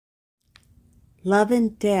Love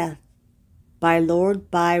and Death by Lord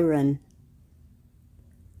Byron.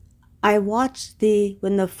 I watched thee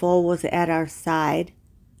when the foe was at our side,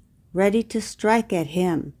 ready to strike at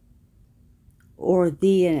him, or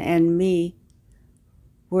thee and me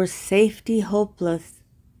were safety hopeless,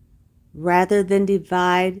 rather than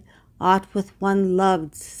divide aught with one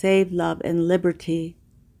loved save love and liberty.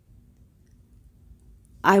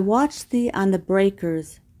 I watched thee on the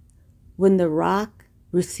breakers, when the rock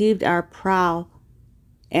received our prow,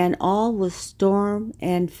 and all was storm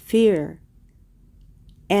and fear,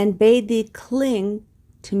 and bade thee cling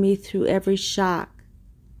to me through every shock.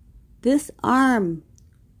 This arm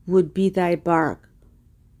would be thy bark,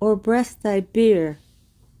 or breast thy bier.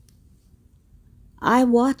 I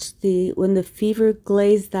watched thee when the fever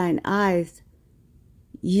glazed thine eyes,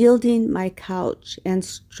 yielding my couch, and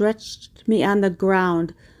stretched me on the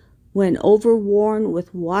ground, when overworn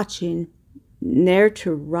with watching, ne'er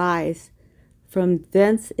to rise from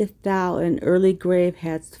thence if thou an early grave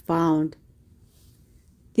hadst found.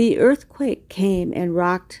 The earthquake came and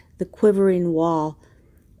rocked the quivering wall,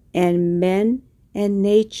 and men and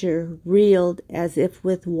nature reeled as if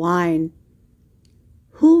with wine.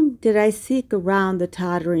 Whom did I seek around the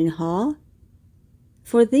tottering hall?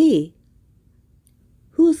 For thee.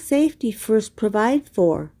 Whose safety first provide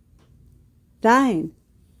for? Thine.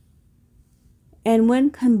 And when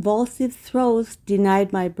convulsive throes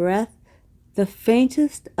denied my breath, the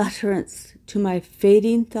faintest utterance to my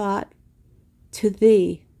fading thought, to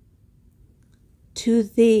thee,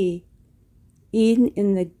 e'en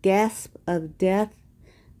in the gasp of death,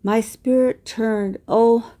 my spirit turned,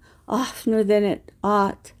 oh, oftener than it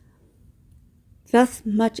ought. Thus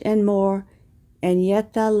much and more, and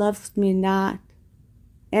yet thou lov'st me not,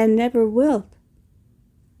 and never wilt.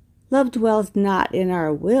 Love dwells not in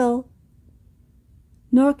our will,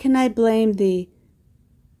 nor can I blame thee,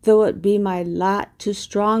 though it be my lot to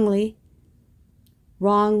strongly,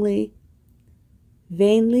 wrongly,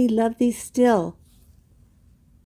 vainly love thee still.